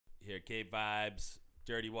here, Cape Vibes,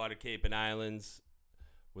 Dirty Water, Cape and Islands,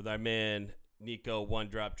 with our man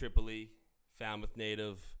NikoOneDrop Tripoli, Falmouth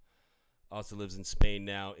native, also lives in Spain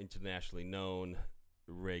now, internationally known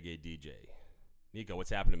reggae DJ. Niko, what's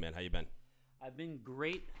happening, man? How you been? I've been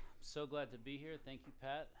great. I'm so glad to be here. Thank you,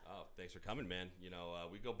 Pat. Oh, thanks for coming, man. You know,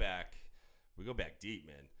 we go back deep,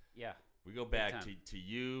 man. Yeah. We go back to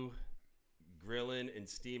you grilling and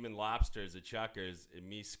steaming lobsters at Chuckers and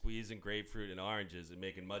me squeezing grapefruit and oranges and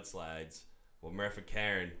making mudslides while Murph and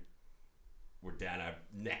Karen were down our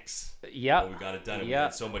necks. Yeah. We got it done. And we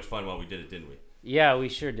had so much fun while we did it, didn't we? Yeah, we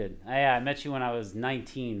sure did. I met you when I was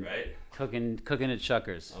 19. Right? Cooking at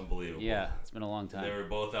Chuckers. Unbelievable. Yeah, it's been a long time. And they were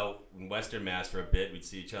both out in Western Mass for a bit. We'd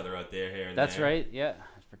see each other out there here and That's there. right. Yeah,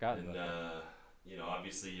 I forgot And about that. you know,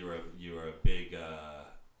 obviously you were a big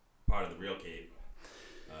part of the Real Cape.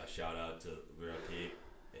 Shout out to the Real Cape,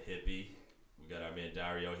 Hippie. We got our man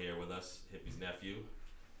Dario here with us, Hippie's nephew,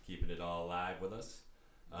 keeping it all alive with us.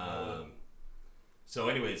 So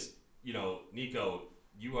anyways, you know, Niko,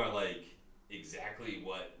 you are like exactly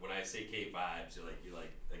what, when I say Cape Vibes, you're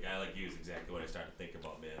like a guy like you is exactly what I start to think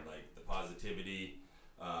about, man. Like the positivity,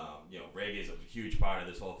 you know, reggae is a huge part of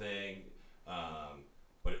this whole thing.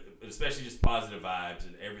 But especially just positive vibes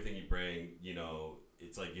and everything you bring, you know,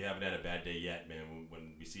 it's like you haven't had a bad day yet, man,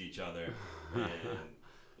 when we see each other. And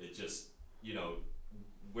it just, you know,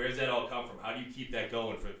 where's that all come from? How do you keep that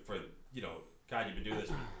going for you know, God, you've been doing this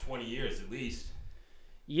for 20 years at least.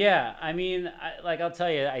 Yeah, I mean, I'll tell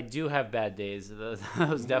you, I do have bad days. Those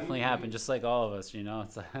definitely happen, just like all of us, you know.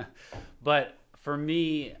 It's but for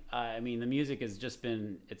me, I mean, the music has just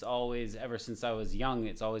been, it's always, ever since I was young,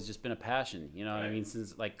 it's always just been a passion, you know what I mean?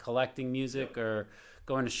 Since like collecting music or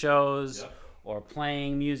going to shows or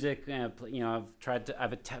playing music, you know,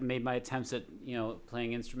 I've made my attempts at, you know,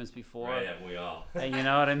 playing instruments before. Right, haven't we all? And you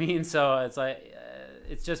know what I mean? So it's like,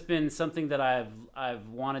 it's just been something that I've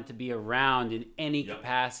wanted to be around in any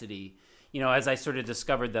capacity. You know, as I sort of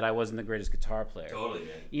discovered that I wasn't the greatest guitar player. Totally,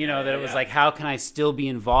 man. You know, that it was like, how can I still be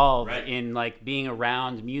involved in like being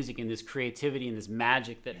around music and this creativity and this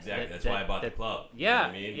magic that That's why I bought the club. Yeah, you know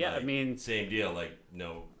what I mean? yeah. Like, I mean, same deal. Like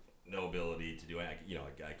no ability to do it. You know,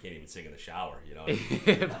 I can't even sing in the shower. You know,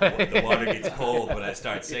 the water gets cold when I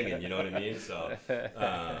start singing. You know what I mean? So.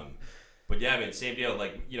 But yeah, I mean, same deal.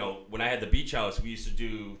 Like, you know, when I had the beach house, we used to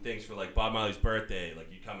do things for like Bob Marley's birthday. Like,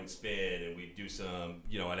 you'd come and spin, and we'd do some,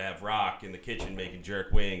 you know, I'd have Rock in the kitchen making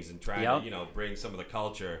jerk wings and trying to, you know, bring some of the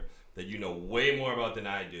culture that you know way more about than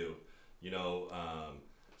I do. You know,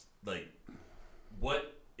 like,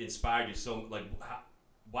 what inspired you so, like,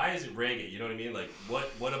 why is it reggae? You know what I mean? Like,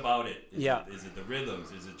 what about it? Is it the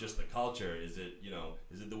rhythms? Is it just the culture? Is it, you know,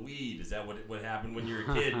 is it the weed? Is that what happened when you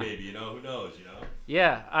were a kid? Maybe, you know, who knows? You know?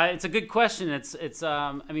 Yeah, it's a good question. It's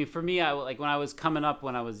I mean, for me, I like when I was coming up,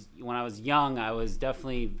 when I was young, I was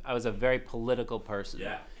a very political person.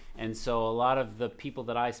 Yeah. And so a lot of the people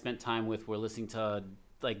that I spent time with were listening to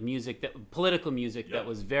like political music that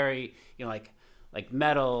was very, you know, like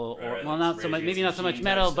metal, or well, not so much, maybe not so much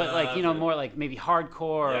metal, but like, you know, more like maybe hardcore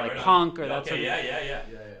or like punk or that sort of. Yeah.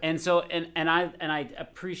 And so, and I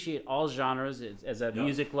appreciate all genres as a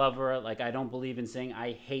music lover. Like, I don't believe in saying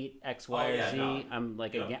I hate X, Y, or Z. No. I'm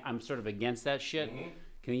like, I'm sort of against that shit. Mm-hmm.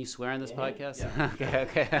 Can you swear on this podcast? Yeah.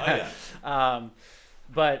 okay. Oh, yeah.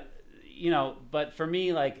 But you know, but for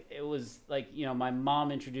me, like, it was like, you know, my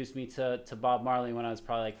mom introduced me to Bob Marley when I was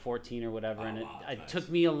probably like 14 or whatever. And it took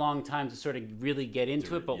me a long time to sort of really get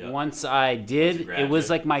into it. But once I did, it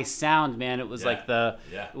was like my sound, man. It was like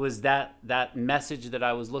it was that message that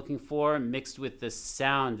I was looking for mixed with this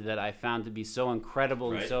sound that I found to be so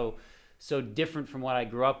incredible and so different from what I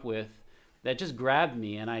grew up with, that just grabbed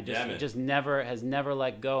me. And I just has never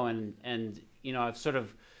let go. And, you know, I've sort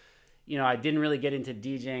of, you know, I didn't really get into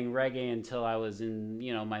DJing reggae until I was in,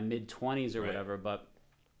 you know, my mid 20s or whatever. But,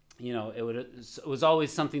 you know, it was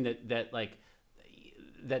always something that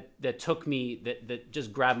took me, that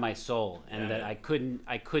just grabbed my soul, and that I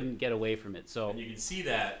couldn't get away from it. So, and you can see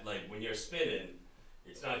that, like, when you're spinning,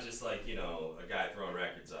 it's not just like, you know, a guy throwing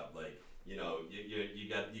records up. Like, you know, you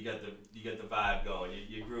got the vibe going,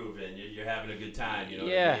 you're grooving, you're having a good time. You know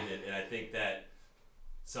what I mean? And I think that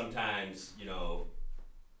sometimes, you know,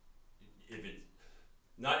 if it's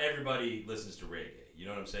not everybody listens to reggae, you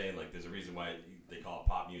know what I'm saying? Like, there's a reason why they call it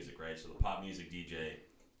pop music, right? So the pop music DJ,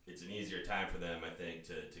 it's an easier time for them, I think,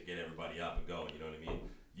 to get everybody up and going. You know what I mean?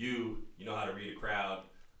 You know how to read a crowd,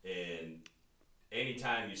 and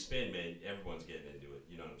anytime you spin, man, everyone's getting into it.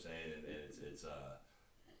 You know what I'm saying? And it's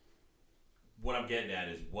what I'm getting at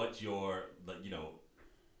is, what's your, like, you know,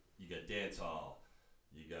 you got dancehall,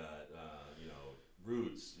 you got you know,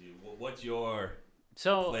 roots. What's your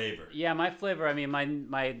flavor. Yeah, my flavor. I mean,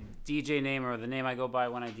 my DJ name or the name I go by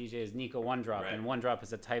when I DJ is NikoOneDrop, and OneDrop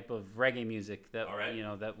is a type of reggae music that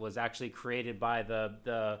that was actually created by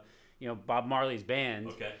the Bob Marley's band.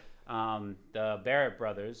 Okay. The Barrett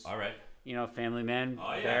brothers. All right. Family Man,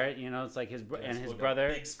 Barrett. It's like his and his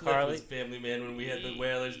brother Carly. Family Man when we had the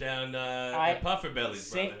Whalers down at Puffer Belly's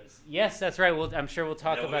brothers. Yes, that's right. I'm sure we'll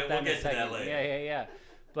talk about that in a second. That later. Yeah.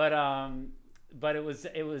 But it's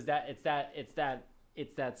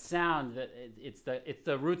that sound that it's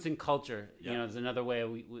the roots and culture. Yep. Is another way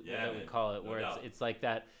we call it, where it's like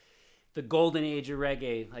that. The golden age of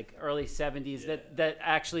reggae, like early 70s, that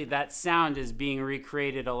actually that sound is being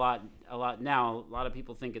recreated a lot now. A lot of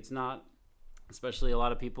people think it's not, especially a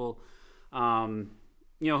lot of people,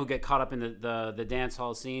 who get caught up in the dance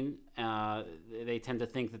hall scene. They tend to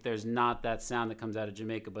think that there's not that sound that comes out of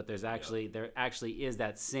Jamaica, but there actually is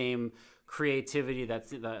that same creativity.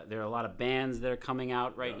 There are a lot of bands that are coming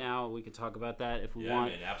out right now. We could talk about that if we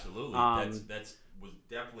want. Yeah, absolutely. That's was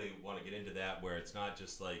definitely want to get into that, where it's not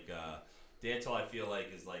just like dancehall. I feel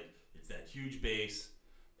like is like it's that huge bass,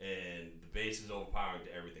 and the bass is overpowering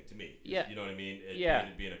to everything to me. Yeah, you know what I mean.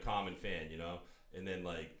 Being a common fan, and then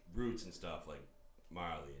like roots and stuff like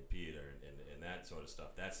Marley and Peter and that sort of stuff.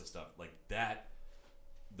 That's the stuff like that.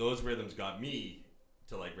 Those rhythms got me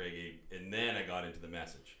to like reggae, and then I got into the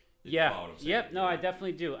message. Yep. No, I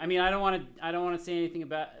definitely do. I mean, I don't want to say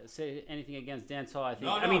anything against dancehall. I think.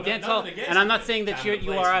 Dancehall, and I'm not saying that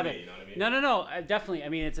you are either. You know what I mean? No. Definitely. I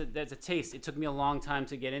mean, that's a taste. It took me a long time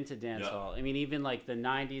to get into dancehall. I mean, even like the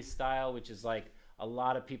 '90s style, which is like a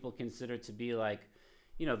lot of people consider to be like,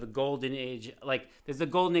 the golden age. Like, there's the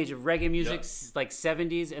golden age of reggae music, like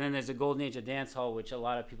 '70s, and then there's the golden age of dancehall, which a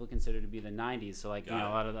lot of people consider to be the '90s. So like, a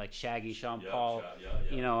lot of like Shaggy, Sean Paul,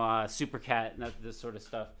 Supercat, and this sort of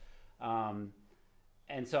stuff.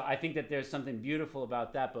 And so I think that there's something beautiful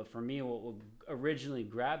about that, but for me, what originally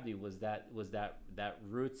grabbed me was that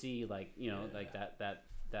rootsy, like like that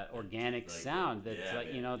organic like sound that's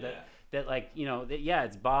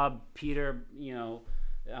it's Bob, Peter,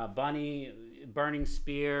 Bunny, Burning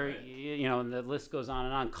Spear, and the list goes on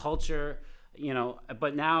and on. Culture,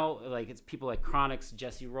 but now like it's people like Chronix,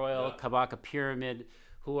 Jesse Royal, Kabaka Pyramid,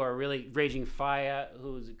 who are really Raging Fire,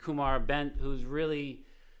 who's Kumar Bent, who's really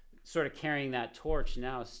sort of carrying that torch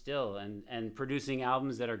now still and producing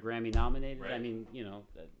albums that are Grammy nominated. Right. I mean,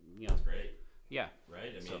 That's great. Yeah.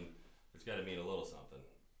 Right? I mean, it's got to mean a little something.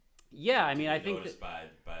 Yeah, I mean, I think noticed by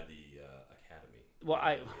the Academy. Well,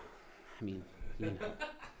 I mean,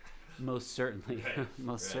 most certainly.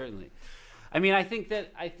 Certainly. I mean, I think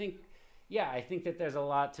that there's a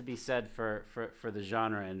lot to be said for the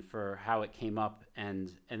genre and for how it came up,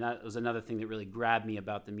 and that was another thing that really grabbed me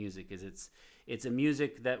about the music. Is it's a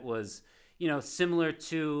music that was similar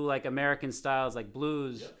to like American styles like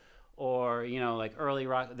blues or like early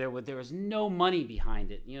rock. There was no money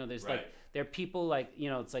behind it. There's like there are people like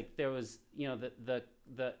it's like there was the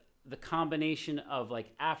combination of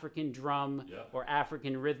like African drum or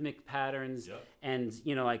African rhythmic patterns and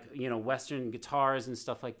Western guitars and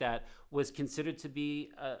stuff like that was considered to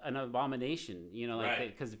be an abomination,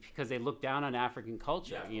 because they looked down on African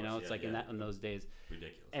culture. In those days,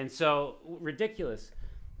 ridiculous. And so ridiculous,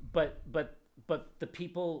 but the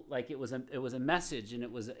people, like, it was a message, and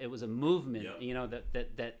it was a movement.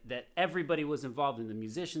 That everybody was involved in, the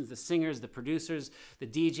musicians, the singers, the producers, the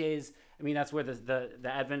DJs. I mean, that's where the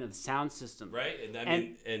advent of the sound system. Right,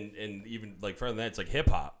 and even like further than that, it's like hip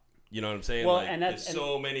hop. You know what I'm saying? Well, like, there's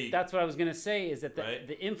so many. That's what I was gonna say. Is that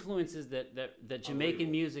the influences that Jamaican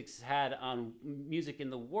music's had on music in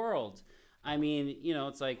the world? I mean,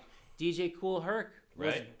 it's like DJ Kool Herc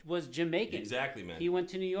was Jamaican. Exactly, man. He went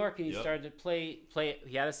to New York and he started to play.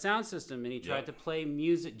 He had a sound system and he tried to play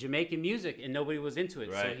Jamaican music, and nobody was into it.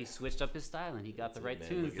 Right. So he switched up his style and he got the right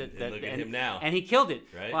tunes. Look at him now. And he killed it.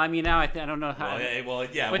 Right. Well, I mean, now I don't know how.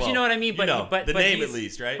 But you know what I mean. But the name at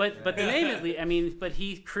least, right? But the name at least. I mean, but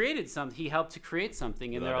he created something. He helped to create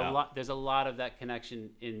something, and there's a lot of that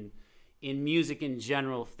connection in music in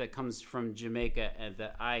general that comes from Jamaica, and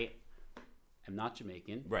that I am not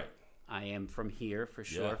Jamaican. Right. I am from here for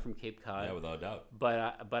sure, from Cape Cod. Yeah, without a doubt. But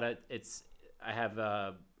I have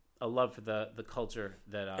a love for the culture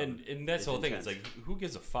that and that's the whole thing. It's like, who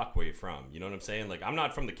gives a fuck where you're from? You know what I'm saying? Like, I'm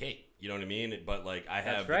not from the Cape. You know what I mean? But like, I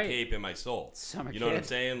have the Cape in my soul. Summer you know kid. what I'm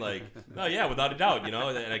saying? Like, no, yeah, without a doubt. And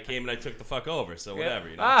I came and I took the fuck over. So whatever.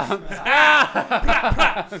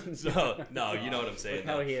 So no, you know what I'm saying? Look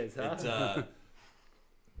how he is. Huh? It's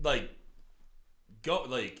like go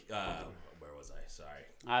like. Where was I? Sorry.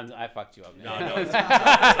 I fucked you up. No, it's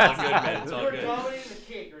all good, man. It's all We're good. dominating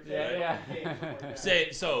the cake. Yeah.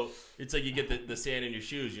 So it's like you get the sand in your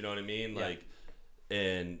shoes. You know what I mean? Yeah. Like,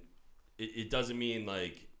 and it doesn't mean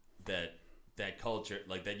like that culture,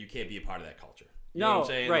 like that you can't be a part of that culture. You know what I'm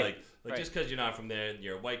saying? Right. Like Right. just because you're not from there,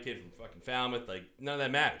 you're a white kid from fucking Falmouth. Like none of that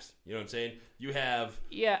matters. You know what I'm saying? You have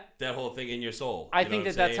that whole thing in your soul. I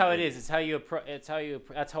think that's how it is. It's how you approach. That's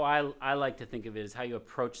how I like to think of it. Is how you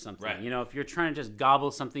approach something. Right. You know, if you're trying to just gobble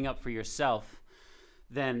something up for yourself,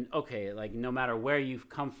 then okay, like no matter where you've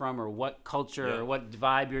come from or what culture or what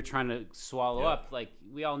vibe you're trying to swallow up, like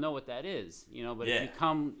we all know what that is. You know, but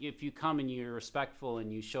if you come and you're respectful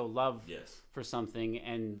and you show love for something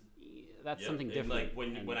and that's something different.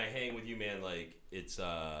 Like when I hang with you, man, like it's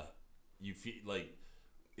you feel like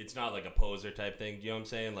it's not like a poser type thing. You know what I'm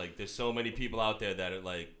saying? Like there's so many people out there that are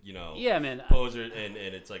like, you know, man, poser, and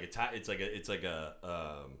it's like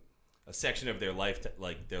a section of their life,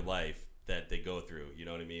 their life that they go through. You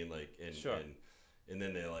know what I mean? Like and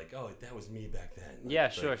then they're like, oh, that was me back then.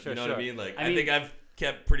 Like, sure. You know what I mean? Like I think I've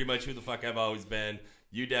kept pretty much who the fuck I've always been.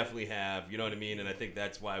 You definitely have. You know what I mean? And I think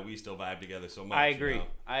that's why we still vibe together so much. I agree. You know?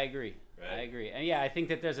 I agree. Right? I agree. And I think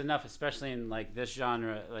that there's enough, especially in like this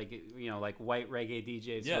genre, like, you know, like white reggae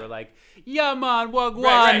DJs who are like, yeah, man, wagwan.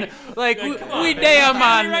 Right. Like, we there,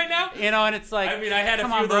 man. Right now? You know, and it's like, I mean, I had a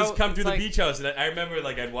few of those come through the beach house, and I remember,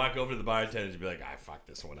 like, I'd walk over to the bartenders and be like, I fucked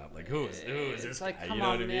this one up. Like, who is this like, guy? come You know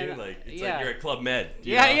on, what I man. mean? Like, it's Yeah. like you're at Club Med.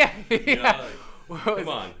 You know, like, come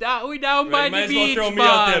on. We down by You might the as beach, well throw me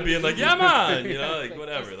out there being like, yeah, man. You know, like,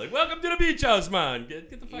 whatever. Like, welcome to the beach house, man. Get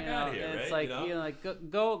the fuck out of here, right? It's like, you know, like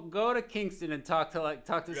go to Kingston and talk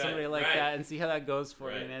to somebody like that and see how that goes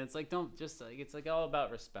for you, man. It's like, don't just like, it's like all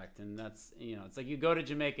about respect, and that's, you know, it's like you go to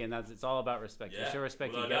Jamaica and it's all about respect. You show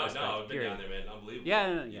respect, you get respect. No, I've been down there, man. Unbelievable.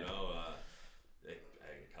 Yeah. You know, I had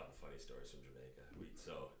a couple funny stories from Jamaica.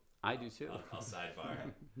 I do too. I'll sidebar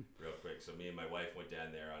real quick. So me and my wife went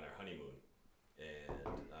down there on our honeymoon. And,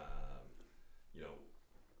 you know,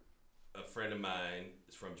 a friend of mine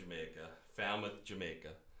is from Jamaica, Falmouth, Jamaica.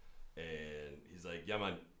 And he's like, yeah,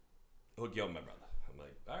 man, hook you up with my brother. I'm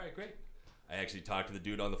like, all right, great. I actually talked to the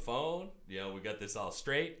dude on the phone. You know, we got this all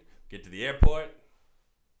straight. Get to the airport.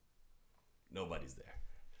 Nobody's there.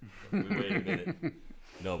 We wait a minute.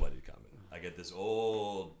 Nobody's coming. I get this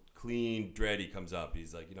old, clean dread. He comes up.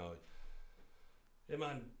 He's like, you know, hey,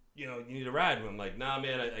 man, you know, you need a ride. And I'm like, nah,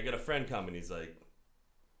 man, I got a friend coming. He's like,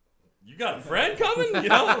 you got a friend coming? You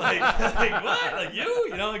know, like what? Like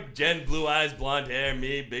you know, like Jen, blue eyes, blonde hair,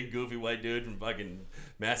 me, big goofy white dude from fucking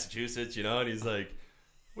Massachusetts, you know? And he's like,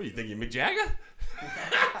 what do you think, you Mick Jagger?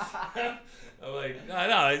 I'm like,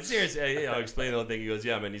 no, seriously. You know, explain the whole thing. He goes,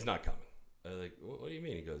 yeah, man, he's not coming. I was like, what do you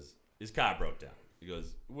mean? He goes, his car broke down. He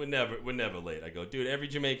goes, we're never late. I go, dude, every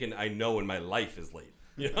Jamaican I know in my life is late.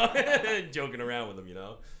 You know, joking around with him, you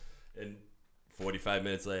know? And 45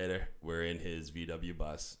 minutes later, we're in his VW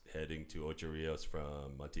bus heading to Ocho Rios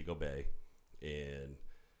from Montego Bay. And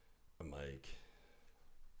I'm like,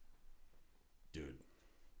 dude,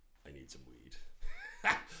 I need some weed.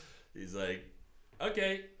 He's like,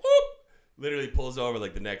 okay. Whoop! Literally pulls over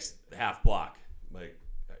like the next half block. I'm like,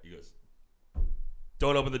 he goes,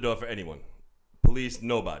 don't open the door for anyone. Police,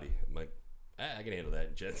 nobody. I'm like, I can handle that.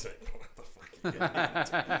 And Jen's like, what the fuck? It's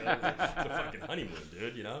a fucking honeymoon,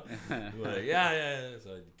 dude, you know? I'm like, yeah.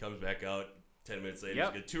 So he comes back out 10 minutes later.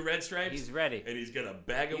 He's got 2 red stripes. He's ready. And he's got a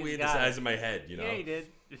bag of weed the size of my head, you know? Yeah, he did.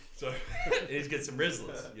 So, and he's got some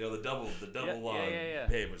Rizzlers, you know, the double long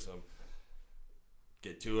paper. So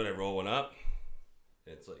get to it, I roll one up.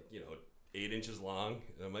 And it's like, you know, 8 inches long.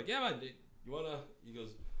 And I'm like, yeah, man, you want to? He goes,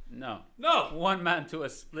 no. One man to a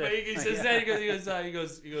split. He says that. He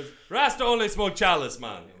goes. Rasta only smoke chalice,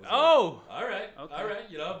 man. Oh. Like, all right.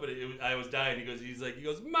 You know, but I was dying. He goes, man. He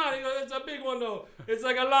goes, it's a big one though. It's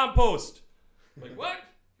like a lamppost. I'm like, what?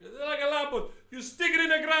 It's like a lamppost. You stick it in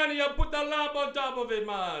the ground and you put the lamp on top of it,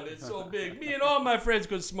 man. It's so big. Me and all my friends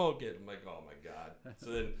could smoke it. I'm like, oh my god.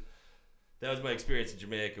 So then, that was my experience in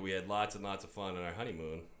Jamaica. We had lots and lots of fun on our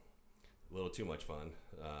honeymoon. A little too much fun.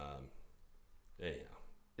 Anyhow.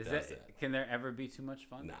 Can there ever be too much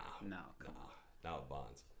fun? No. Not with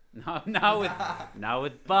Bonds. Not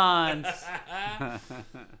with Bonds.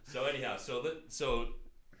 So anyhow,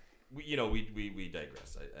 we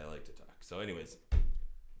digress. I like to talk. So anyways,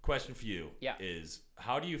 question for you is,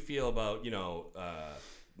 how do you feel about, you know,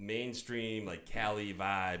 mainstream like Cali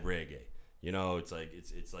vibe reggae? You know, it's like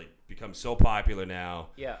become so popular now.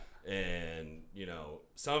 Yeah. And you know,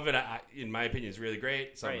 some of it, in my opinion, is really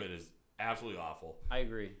great. Some of it is absolutely awful. I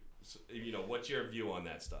agree. So, you know, what's your view on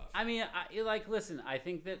that stuff? I mean, listen, I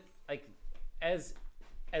think that, like, as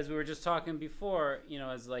as we were just talking before,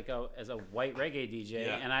 as a white reggae DJ,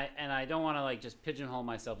 and I don't want to like just pigeonhole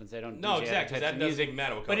myself and say I don't. No, DJ exactly. That doesn't even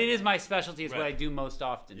matter. But it is my specialty. It's what I do most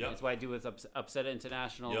often. Yep. It's what I do with Upset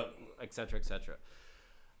International, et cetera, et cetera.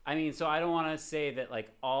 I mean, so I don't want to say that like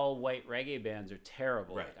all white reggae bands are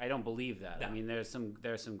terrible. Right. Like, I don't believe that. No. I mean, there's some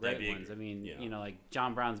great ones. I mean, like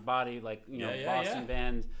John Brown's Body, like Boston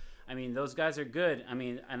band. I mean, those guys are good. I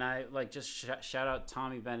mean, and I like just shout out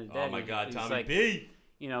Tommy Benedetti. Oh my God, Tommy like, B.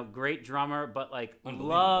 Great drummer, but like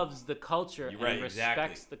loves the culture and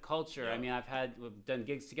respects the culture. Yep. I mean, we've done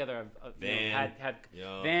gigs together. I've Van. had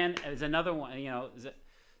Van is another one.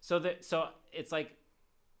 So it's like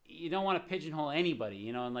you don't want to pigeonhole anybody,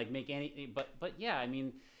 and like make any. But yeah, I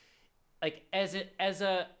mean, like as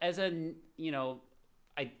a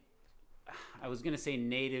I was gonna say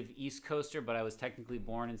native East Coaster, but I was technically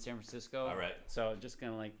born in San Francisco. All right. So I'm just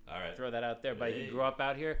gonna throw that out there. But Hey. I grew up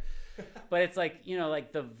out here. But it's like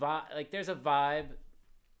like the vibe. Like there's a vibe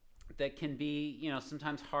that can be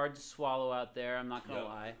sometimes hard to swallow out there. I'm not gonna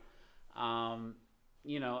lie. I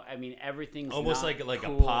mean everything's almost not like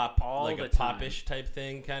cool a pop, all like the a time. popish type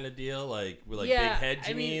thing kind of deal, like with like Yeah, big heads.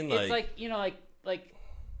 You mean it's like like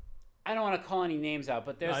I don't want to call any names out,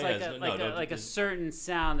 but there's a certain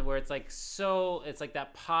sound where it's like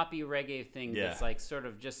that poppy reggae thing that's like sort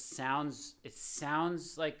of just sounds. It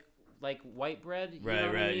sounds like white bread. You know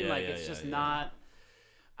what I mean? It's just not.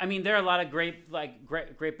 I mean, there are a lot of great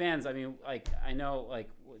bands. I mean, like I know like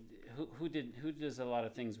who does a lot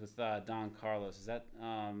of things with Don Carlos? Is that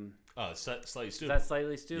Slightly Stupid? Is that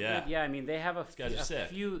Slightly Stupid? Yeah. I mean, they have a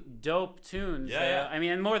few dope tunes. Yeah. I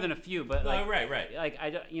mean, more than a few, but like right. Like I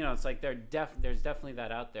don't, it's like there's definitely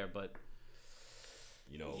that out there, but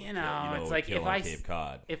it's like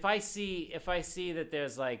if I see that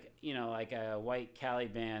there's like like a white Cali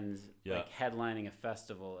band like headlining a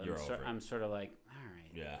festival, and I'm sort of like, all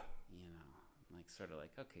right, like sort of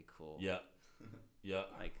like, okay, cool,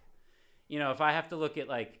 like if I have to look at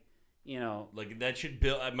like that should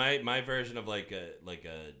build my version of like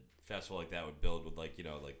a festival like that would build with like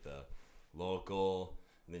like the local,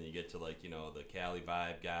 and then you get to like the Cali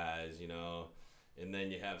vibe guys, and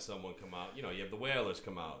then you have someone come out, you have the Whalers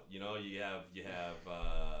come out, you have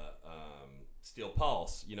Steel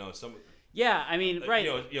Pulse, some I mean right,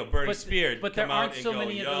 Burning Spear, but come there out aren't and so go,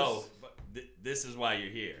 many of those. This is why you're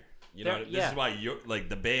here. This is why you're like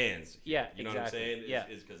the bands. Yeah, you know exactly. what I'm saying?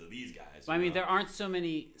 Is because of these guys. I mean, there aren't so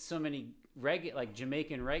many reggae, like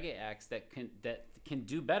Jamaican reggae acts that can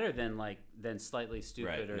do better than Slightly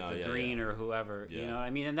Stupid or the Green or whoever. Yeah.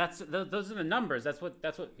 I mean, and those are the numbers. That's what.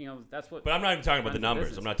 But I'm not even talking about the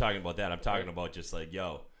numbers. I'm not talking about that. I'm talking about just like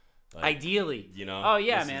ideally. Oh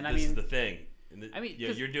yeah, man. This is the thing. I mean,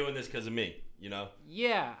 you're doing this because of me.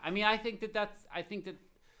 Yeah, I mean, I think that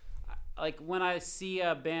like when I see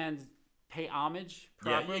a band pay homage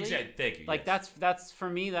properly, exactly. Thank you. Like that's for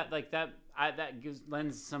me that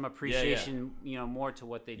lends some appreciation, more to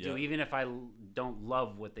what they do, even if I don't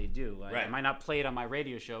love what they do. I might not play it on my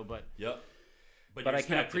radio show, but but I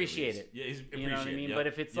can appreciate it. Yeah, you know what I mean. But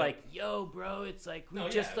if it's like, yo, bro, it's like we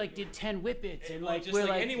did 10 whippets, and like just we're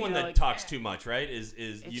like anyone that talks too much, right? Is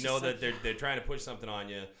that they're trying to push something on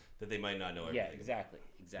you that they might not know everything. Yeah, exactly.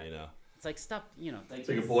 It's like stop, It's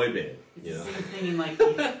like a boy band. It's the same thing in like.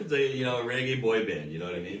 It's like a reggae boy band. You know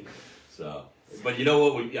what I mean? So, but you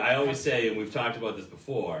know what? I always say, and we've talked about this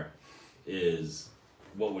before, is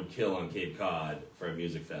what would kill on Cape Cod for a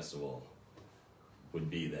music festival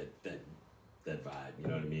would be that vibe. You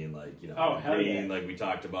know what I mean? Like like we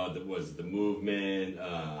talked about, that was the movement.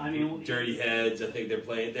 Dirty Heads. I think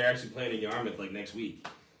they're actually playing in Yarmouth like next week.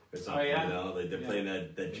 Or something, they're playing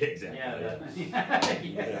that gigs out.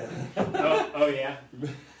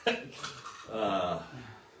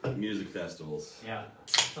 Music festivals. Yeah,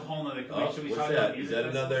 it's a whole nother. What's that? Is that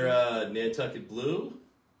another Nantucket Blue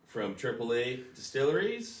from AAA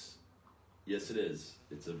Distilleries? Yes, it is.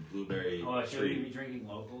 It's a blueberry should we be drinking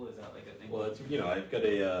local? Is that like a thing? Well, it's, I've got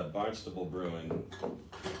a Barnstable Brewing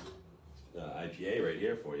IPA right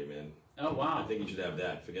here for you, man. Oh, wow. I think you should have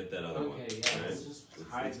that. Forget that other one. Okay, yeah.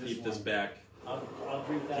 All right? Let's keep this back. I'll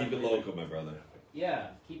drink that. Keep it local, my brother. Yeah,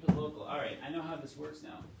 keep it local. All right, I know how this works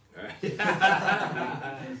now. All right. This is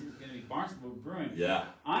going to be Barnstable Brewing. Yeah.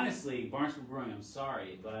 Honestly, Barnstable Brewing, I'm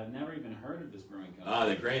sorry, but I've never even heard of this brewing company. Ah,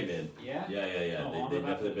 they're great, man. Yeah? Yeah. They've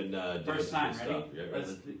definitely been doing first time, some ready? stuff.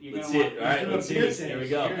 Yeah, Let's see it. All right, let's see it. Here we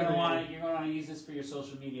go. You're going to want to use this for your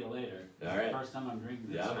social media later. All right. The first time I'm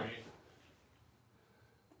drinking this, right?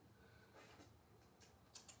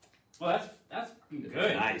 Well, that's good.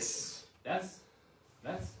 Nice. That's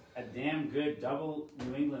a damn good double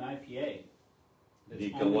New England IPA.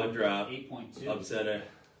 NikoOneDrop. 8.2. Upsetter.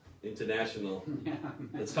 international.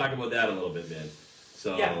 Let's talk about that a little bit, man.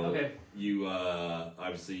 So you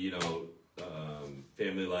obviously, you know,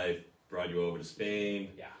 family life brought you over to Spain.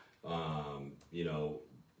 You know,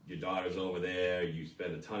 your daughter's over there. You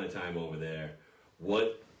spend a ton of time over there.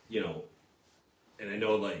 What, you know, and I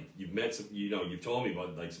know like you've met some, you know, you've told me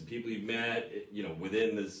about like some people you've met, you know,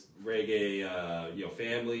 within this reggae, you know,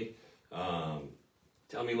 family.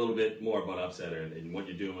 Tell me a little bit more about Upsetter and what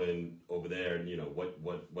you're doing over there, and you know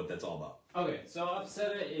what that's all about. Okay, so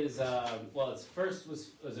Upsetter is its first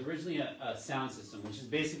was originally a sound system, which is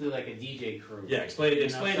basically like a DJ crew. Yeah, explain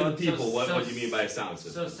to the people what you mean by a sound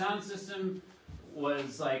system. So sound system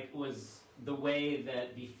was the way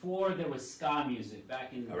that before there was ska music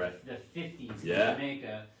back in the 50s in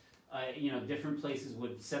Jamaica. You know, different places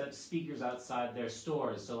would set up speakers outside their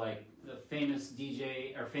stores. So like the famous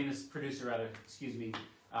DJ, or famous producer rather,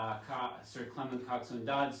 Sir Clement Coxswain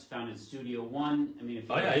Dodds founded Studio One. I mean, if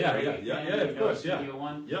you of course, Studio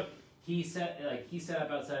One. Yep. He set up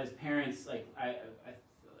outside his parents. Like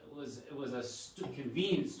it was a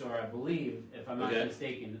convenience store, I believe, if I'm not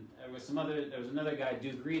mistaken. There was another guy,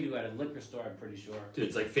 Duke Reed, who had a liquor store, I'm pretty sure. Dude,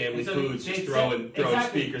 it's like family foods, just throwing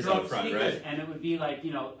speakers out front, right? And it would be like,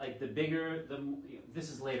 you know, like the bigger, this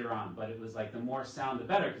is later on, but it was like the more sound, the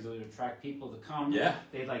better, because it would attract people to come. Yeah.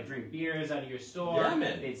 They'd like drink beers out of your store. Yeah,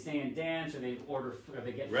 man. They'd stay and dance, or they'd order, or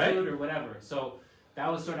they get food or whatever. So that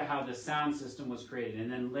was sort of how the sound system was created. And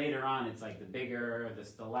then later on, it's like the bigger,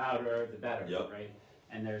 the louder, the better, right?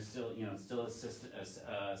 And there's still, you know, a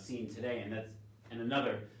scene today, and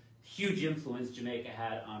another huge influence Jamaica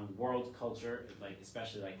had on world culture, like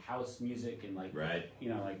especially like house music and like, you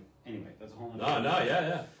know, like anyway, that's a whole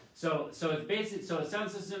other. So it's basic. So a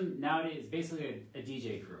sound system nowadays is basically a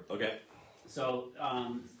DJ crew. Okay. So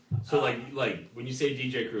like when you say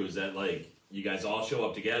DJ crew, is that like you guys all show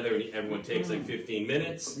up together and everyone takes like 15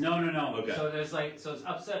 minutes? No. Okay. So there's like, so it's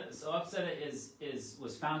Upset. So Upset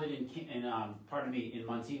was founded in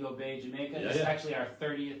Montego Bay, Jamaica. It's actually our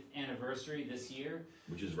 30th anniversary this year.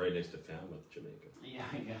 Which is right next to Falmouth, Jamaica. Yeah.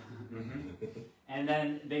 Mm-hmm. And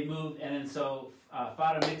then they moved, and then so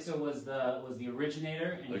Fada Mixer was the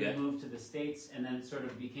originator, and he moved to the States, and then it sort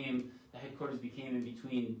of became, the headquarters became in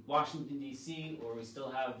between Washington D.C., or we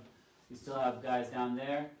still have guys down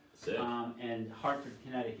there. And Hartford,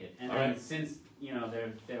 Connecticut, and then since you know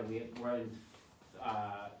we've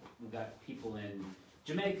got people in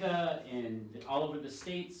Jamaica, all over the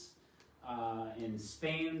states, in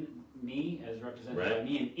Spain, me as represented by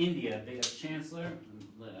me, in India, they have Chancellor,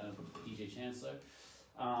 DJ Chancellor.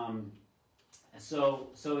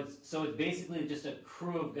 So it's basically just a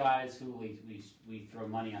crew of guys who we throw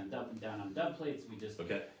money on down on dub plates. We just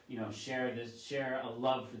you know share a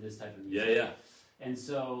love for this type of music. Yeah. And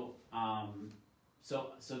so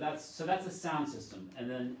that's a sound system, and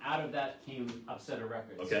then out of that came Upsetter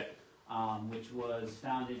Records, which was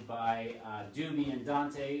founded by Doobie and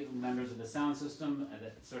Dante, members of the sound system,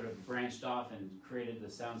 that sort of branched off and created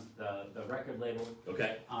the record label.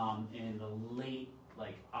 In the late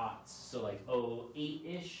aughts, so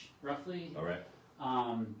 08-ish roughly.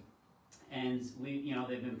 And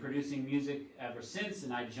they've been producing music ever since,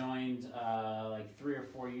 and I joined 3 or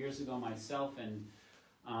 4 years ago myself, and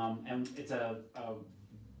it's a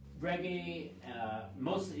reggae,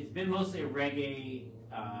 it's been mostly a reggae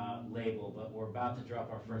label, but we're about to drop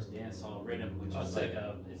our first dancehall rhythm, which is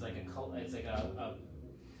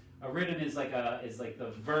a rhythm is like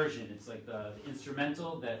the version, it's like the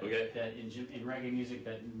instrumental that in reggae music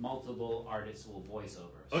that multiple artists will voice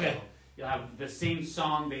over. So you'll have the same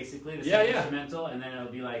song, basically, the same instrumental, and then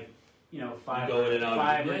it'll be five or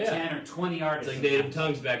 10 or 20 artists. It's like Native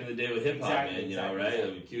Tongues back in the day with hip hop, man,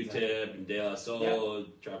 right? Q-Tip and De La Soul,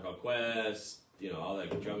 Tribe Called Quest, all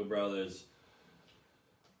that, Jungle Brothers.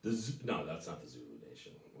 No, that's not the Zulu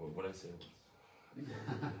Nation. What did I say?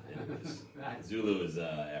 Zulu is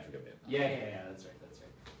Africa, man. Yeah, that's right.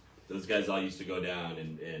 Those guys all used to go down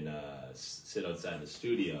and sit outside the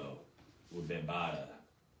studio with Bambata,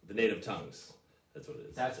 the Native Tongues. That's what it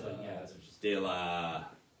is. That's what she's De La,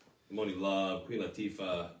 Moni Love, Queen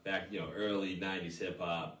Latifah, back, early 90s hip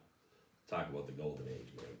hop. Talk about the golden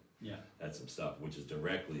age, man. Yeah. That's some stuff which is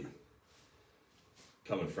directly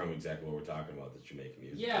coming from exactly what we're talking about, the Jamaican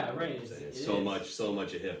music. Yeah, right. So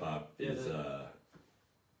much of hip hop is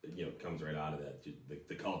comes right out of that.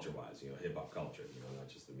 The culture wise, hip hop culture, not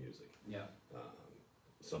just the music. Yeah.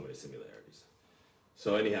 So many similarities.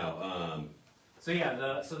 So anyhow,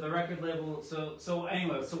 the record label. So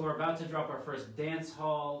anyway, so we're about to drop our first dance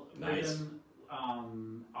hall rhythm.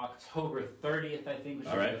 October 30th, I think, which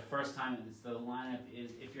All will right. be the first time. The lineup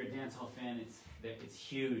is, if you're a dancehall fan, it's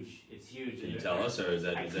huge. It's huge. Can you tell us, or is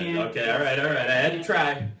that okay? All right. I had to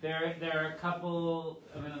try. There are a couple.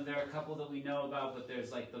 I mean, there are a couple that we know about, but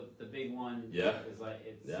there's like the big one. Yeah. Is like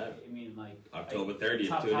it's. Yeah. I mean, like October 30th.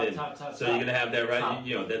 Top, tune in. top, so you're gonna have that right. Top.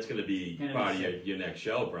 You know, that's gonna be part of your next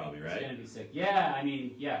show, probably, right? It's gonna be sick. Yeah. I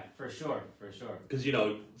mean, yeah, for sure. Because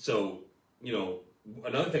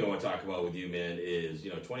another thing I want to talk about with you, man, is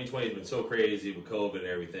 2020 has been so crazy with COVID and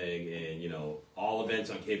everything, and all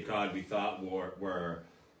events on Cape Cod we thought were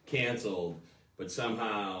canceled, but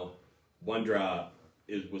somehow OneDrop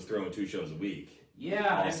was throwing 2 shows a week.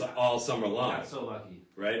 Yeah, all summer long. I got so lucky.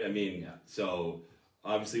 Right? I mean, so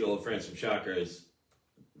obviously old friends from Shockers,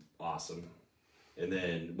 awesome. And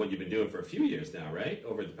then what you've been doing for a few years now, right?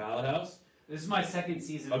 Over at the Pallet House? This is my second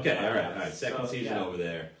season. Okay, all right. Second season over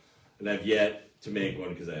there. And I've yet to make one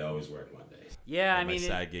because I always work Mondays. Yeah, I mean, my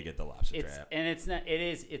side gig at the Lobster Trap. And it's not.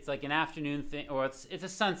 It's like an afternoon thing, or it's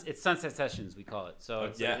sunset sessions we call it. So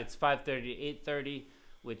it's 5:30 to 8:30,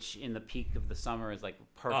 which in the peak of the summer is like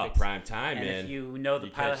perfect. Oh, prime time, and man. if you know the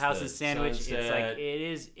Pilot House and Sandwich, sunset.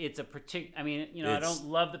 it's a particular. I mean, I don't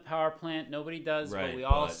love the power plant. Nobody does, right, but we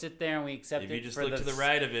all sit there and we accept it. If you just look to the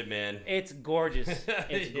right of it, man, it's gorgeous.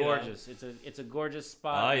 It's gorgeous. It's a gorgeous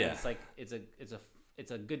spot. Oh yeah. It's like it's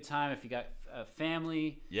a good time if you got a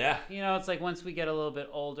family. Yeah. It's like once we get a little bit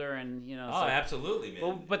older and absolutely, man.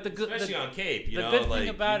 Well, but especially on Cape, the good thing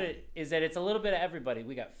about it is that it's a little bit of everybody.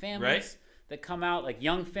 We got families that come out, like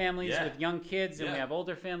young families with young kids, and we have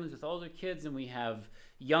older families with older kids, and we have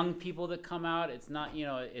young people that come out. It's not,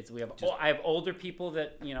 I have older people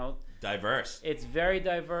that, diverse. It's very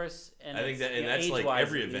diverse, and I think that's like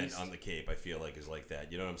every event on the Cape. I feel like is like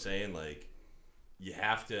that. You know what I'm saying? Like, you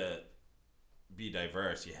have to be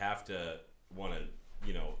diverse. You have to want to,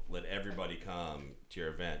 let everybody come to your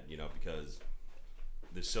event. Because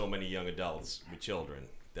there's so many young adults with children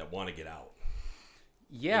that want to get out.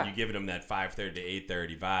 Yeah, and you're giving them that 5:30 to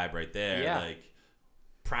 8:30 vibe right there. Yeah. Like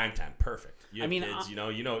prime time, perfect. You have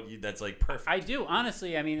kids, that's like perfect. I do,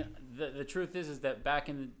 honestly. I mean, the truth is that back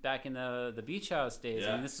in the beach house days.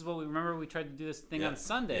 I mean, this is what we remember. We tried to do this thing on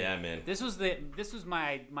Sunday. Yeah, man. This was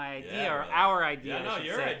my idea or our idea. Yeah, no,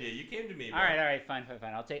 your idea. You came to me. Bro. All right, fine.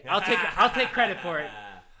 I'll take credit for it.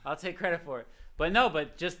 I'll take credit for it.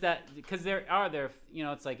 But just that, because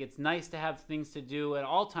it's like it's nice to have things to do at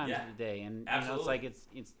all times of the day, and it's like it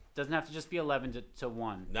doesn't have to just be 11 to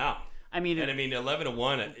 1. No. I mean, 11 to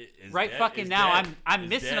 1 is right. Dead, fucking is now, dead. I'm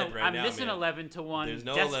missing. Right I'm now, missing man. 11 to 1. There's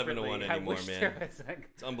no 11 to 1 anymore, man.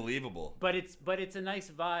 It's unbelievable. But it's a nice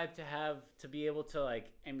vibe to be able to,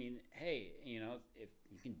 like. I mean, hey, if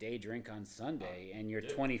you can day drink on Sunday and you're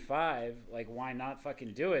 25, like, why not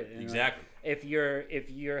fucking do it? And exactly. Like, if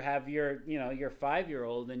you have your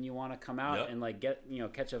 5-year-old and you want to come out and like get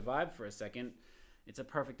catch a vibe for a second. It's a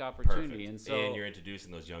perfect opportunity, and you're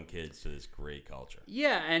introducing those young kids to this great culture.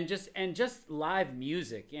 Yeah, and just live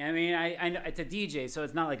music. I mean, I know it's a DJ, so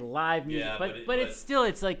it's not like live music, but it's still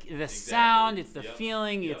it's like the sound, it's the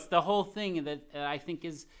feeling, it's the whole thing that I think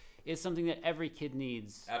is something that every kid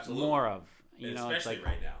needs more of. Especially it's like,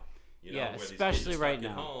 right now. Where especially these kids are right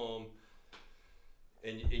stuck now. At home,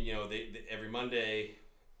 and they every Monday,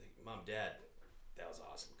 like, Mom, Dad, that was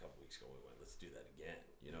awesome. A couple weeks ago we went. Let's do that again.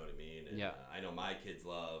 You know what I mean? And, I know my kids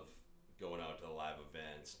love going out to the live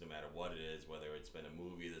events, no matter what it is, whether it's been a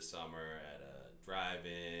movie this summer at a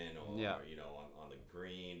drive-in or on the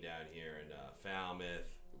green down here in Falmouth.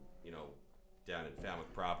 Down in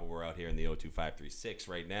Falmouth proper, we're out here in the 02536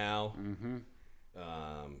 right now. Mm-hmm.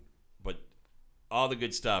 But all the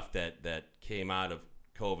good stuff that came out of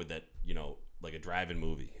COVID, that like a drive-in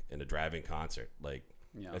movie and a drive-in concert, like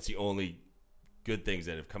that's the only good things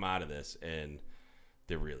that have come out of this, and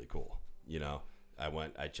they're really cool.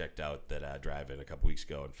 I checked out that drive-in a couple weeks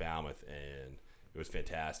ago in Falmouth, and it was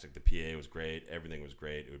fantastic. The PA was great. Everything was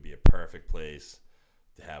great. It would be a perfect place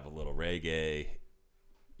to have a little reggae,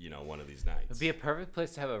 one of these nights. It would be a perfect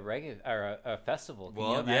place to have a reggae or a festival.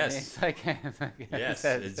 Well, yes. It's like,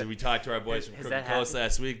 yes. We talked to our boys from Crooked Coast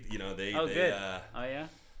last week. They good. Oh, yeah?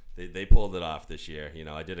 They pulled it off this year.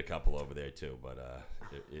 I did a couple over there too, but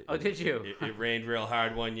did you? It rained real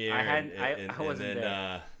hard one year. I wasn't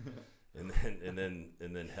there. And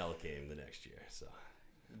then hell came the next year. So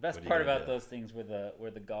the best part about those things were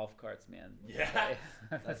the golf carts, man. Yeah,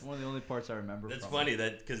 that's one of the only parts I remember. That's funny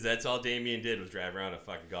because that's all Damien did was drive around a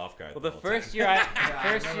fucking golf cart. Well, the first year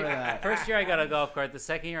first year I got a golf cart. The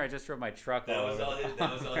second year I just drove my truck. That was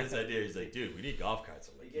all his idea. He's like, dude, we need golf carts.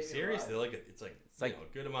 I'm like, you serious? They're like, it's like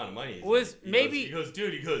a good amount of money. He goes,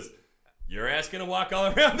 dude. You're asking to walk all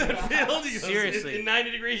around that field? Seriously. In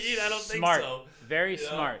 90-degree heat? I don't Smart. think so. Very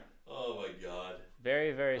smart. Oh, my God.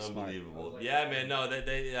 Very, very smart. Unbelievable. Yeah, man. No, they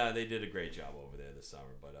did a great job over there this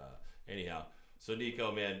summer. But anyhow, so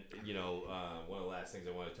Niko, man, one of the last things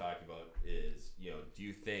I want to talk about is, do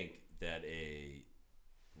you think that a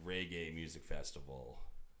reggae music festival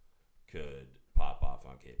could pop off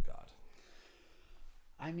on Cape Cod?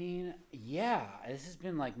 I mean, yeah, this has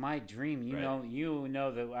been like my dream. You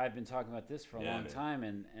know that I've been talking about this for a long time,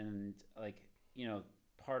 and like,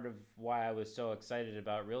 part of why I was so excited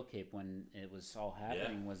about Real Cape when it was all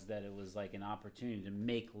happening was that it was like an opportunity to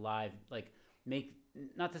make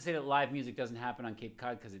not to say that live music doesn't happen on Cape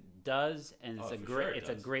Cod, because it does, and it's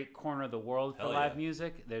a great corner of the world for live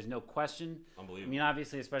music. There's no question. Unbelievable. I mean,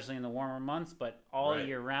 obviously, especially in the warmer months, but all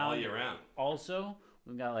year round. All year round. Also,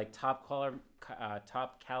 we've got like top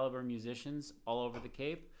caliber musicians all over the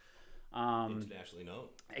Cape. Internationally known.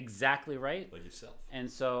 Exactly right. Like yourself. And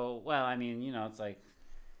so, well, I mean, it's like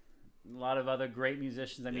a lot of other great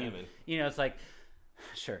musicians. I mean, it's like,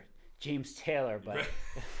 sure, James Taylor, but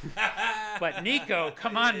but Niko,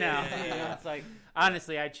 come on now. It's like,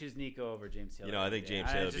 honestly, I choose Niko over James Taylor. I think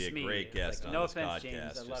James Taylor would be a great guest on no this offense, podcast.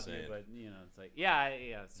 James, I love you, but it's like,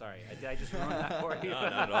 yeah, sorry, I just ruined that for you. No,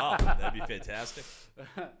 not at all. That'd be fantastic.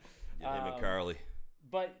 Your name is Carly.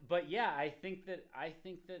 But yeah, I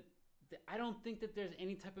don't think that there's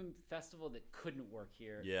any type of festival that couldn't work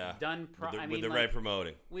here. Yeah, done with the right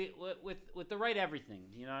promoting. With the right everything.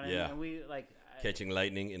 You know what I mean? And we like catching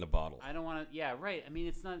lightning in a bottle. I don't want to. Yeah, right. I mean,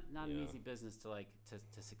 it's not an easy business to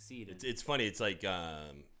to succeed. It's funny. It's like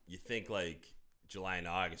you think like July and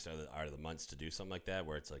August are the months to do something like that,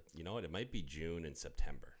 where it's like, it might be June and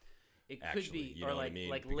September. It actually, could be, you or know like what I mean?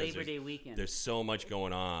 like Because Labor Day weekend. There's so much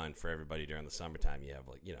going on for everybody during the summertime. You have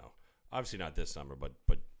like obviously not this summer, but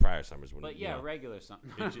prior summers when. But regular summer.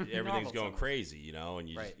 Everything's going summer. crazy, and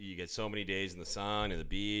you get so many days in the sun and the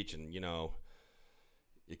beach, and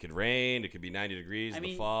it could rain, it could be 90 degrees in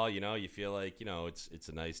the fall. You feel like it's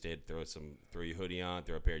a nice day to throw your hoodie on,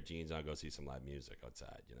 throw a pair of jeans on, go see some live music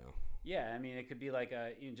outside. Yeah, I mean, it could be like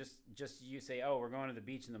just you say, oh, we're going to the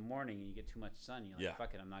beach in the morning, and you get too much sun. You're like,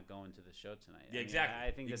 fuck it, I'm not going to the show tonight. Yeah, exactly. I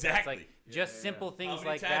think that's like just simple things How many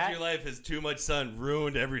like times that. in your life has too much sun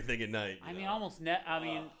ruined everything at night? I mean, almost. I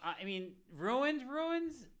mean, ruins.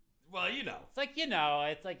 Well, It's like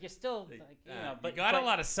it's like you're still like but you got a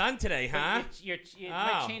lot of sun today, huh? You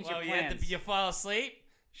might change your plans. You fall asleep?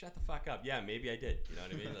 Shut the fuck up. Yeah, maybe I did. You know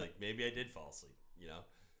what I mean? Like maybe I did fall asleep.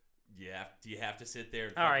 Do you have to sit there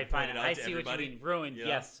and all right, point fine. it out I to see everybody? what you mean. Ruined.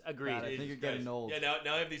 Yes, agreed. God, I think you're getting old. Yeah,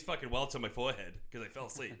 now I have these fucking welts on my forehead because I fell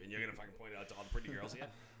asleep, and you're gonna fucking point it out to all the pretty girls here.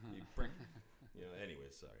 You prick.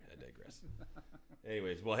 Anyways, sorry, I digress.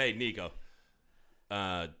 Anyways, well, hey, Niko.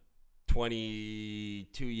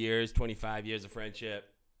 22 years, 25 years of friendship.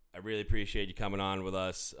 I really appreciate you coming on with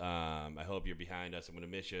us. I hope you're behind us. I'm going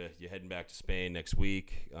to miss you. You're heading back to Spain next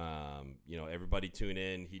week. Everybody tune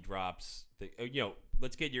in. He drops,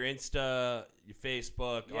 let's get your Insta, your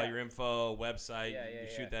Facebook, all your info, website.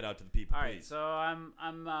 Shoot that out to the people, all please. Right, so I'm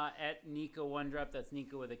at NikoOneDrop. That's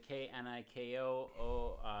Niko with a K, Niko,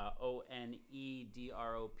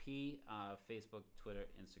 ONEDROP. Facebook, Twitter,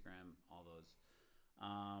 Instagram, all those.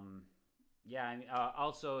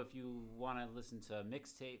 Also, if you want to listen to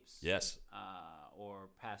mixtapes, yes, or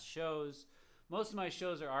past shows, most of my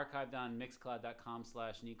shows are archived on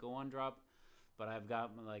mixcloud.com/NikoOneDrop. But I've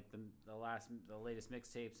got like the latest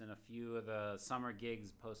mixtapes and a few of the summer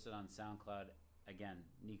gigs posted on SoundCloud. Again,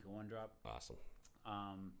 NikoOneDrop. Awesome.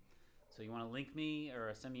 So you want to link me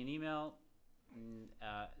or send me an email?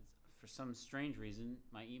 For some strange reason,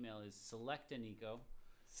 my email is selectaniko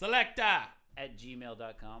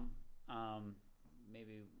 @gmail.com.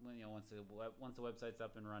 Maybe once the website's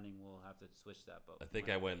up and running, we'll have to switch that. But I think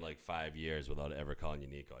I went like 5 years without ever calling you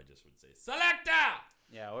Niko. I just would say Selecta.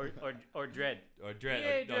 Yeah, or Dread. Or Dread.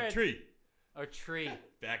 Hey, or Dread. Tree. Or Tree.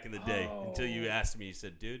 Back in the day, until you asked me, you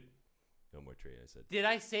said, "Dude, no more Tree." I said, "Did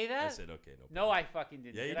I say that?" I said, "Okay, no." No, I fucking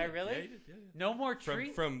didn't. Yeah, did I really? Yeah, you did. Yeah. No more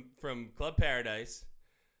Tree. From Club Paradise.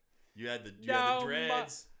 You had the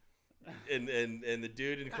dreads. And the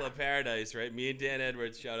dude in Club Paradise, right? Me and Dan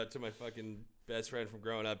Edwards. Shout out to my fucking best friend from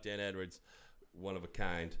growing up, Dan Edwards, one of a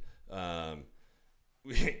kind.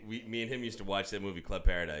 Me and him used to watch that movie Club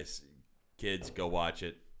Paradise. Kids, go watch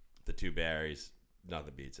it. The two Barrys,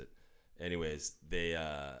 nothing beats it. Anyways,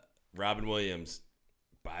 Robin Williams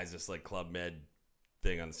buys this like Club Med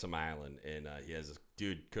thing on some island, and he has this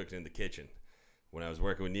dude cooking in the kitchen. When I was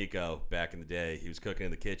working with Niko back in the day, he was cooking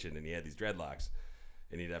in the kitchen, and he had these dreadlocks.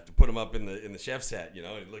 And he'd have to put him up in the chef's hat, you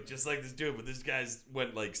know, and it looked just like this dude, but this guy's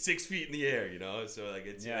went like 6 feet in the air, you know, so like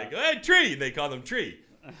it's like, hey, Tree, and they call him Tree.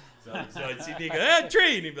 So I'd see Nico, hey,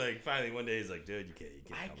 Tree, and he'd be like, finally one day he's like, dude, you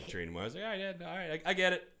can't call me Tree anymore. I was like, all right, I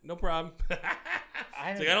get it, no problem.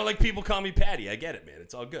 I don't like people call me Patty. I get it, man.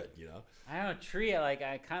 It's all good, you know. I don't know, Tree.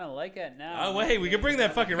 I kind of like it now. Oh, well, hey, we can bring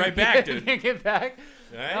that fucking right back, dude. Bring it back.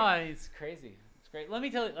 All right? No, it's crazy. Great. Let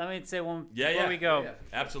me say one before we go. Yeah,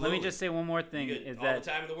 absolutely. Let me just say one more thing. Is all the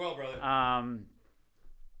time in the world, brother.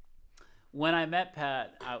 When I met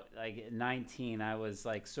Pat, like at 19, I was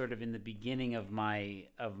like sort of in the beginning of my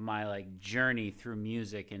like journey through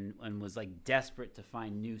music and was like desperate to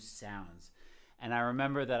find new sounds. And I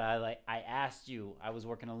remember that I asked you, I was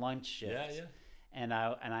working a lunch shift. Yeah. And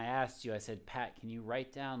I asked you, I said, Pat, can you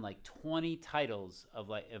write down like 20 titles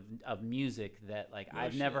of music that like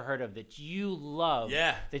I've never heard of that you love,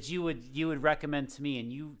 that you would recommend to me,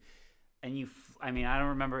 and you I mean, I don't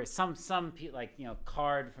remember some like, you know,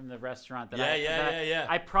 card from the restaurant that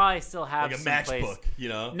I probably still have like a someplace. matchbook, you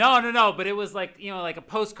know. No, but it was like, you know, like a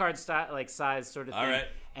postcard style, like size sort of thing. All right.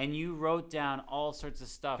 And you wrote down all sorts of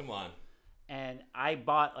stuff. Come on. And I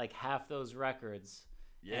bought like half those records.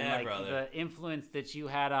 Yeah, and like brother. The influence that you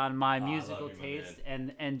had on my musical taste,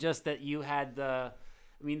 and just that you had the,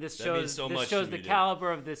 I mean, this shows the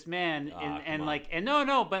caliber of this man,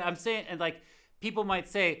 but I'm saying, and like people might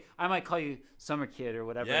say, I might call you Summer Kid or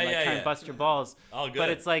whatever, try and bust your balls, all good. but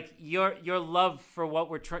it's like your love for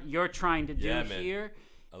what you're trying to do here.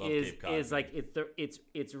 Is like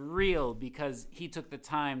it's real, because he took the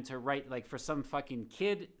time to write, like, for some fucking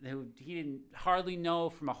kid who he didn't hardly know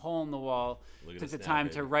from a hole in the wall, took the time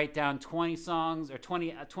to write down 20 songs or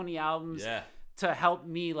 20 albums to help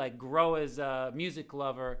me like grow as a music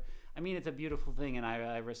lover. I mean, it's a beautiful thing, and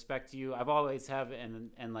I respect you. I've always have,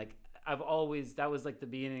 and like I've always, that was like the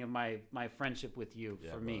beginning of my friendship with you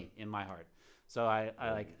me in my heart. So I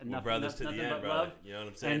like nothing, brothers to the end, brother. Love. You know what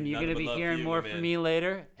I'm saying? And you're going to be hearing more from me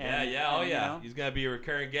later. And, yeah. You know? He's going to be a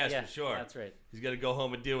recurring guest for sure. That's right. He's got to go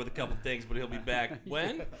home and deal with a couple things, but he'll be back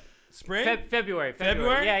when? Spring? February.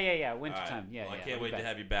 Yeah. Wintertime. Right. I can't wait to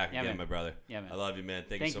have you back again, my brother. Yeah, man. I love you, man.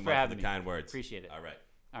 Thank you so much for the kind words. Appreciate it. All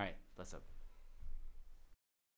right. Bless up.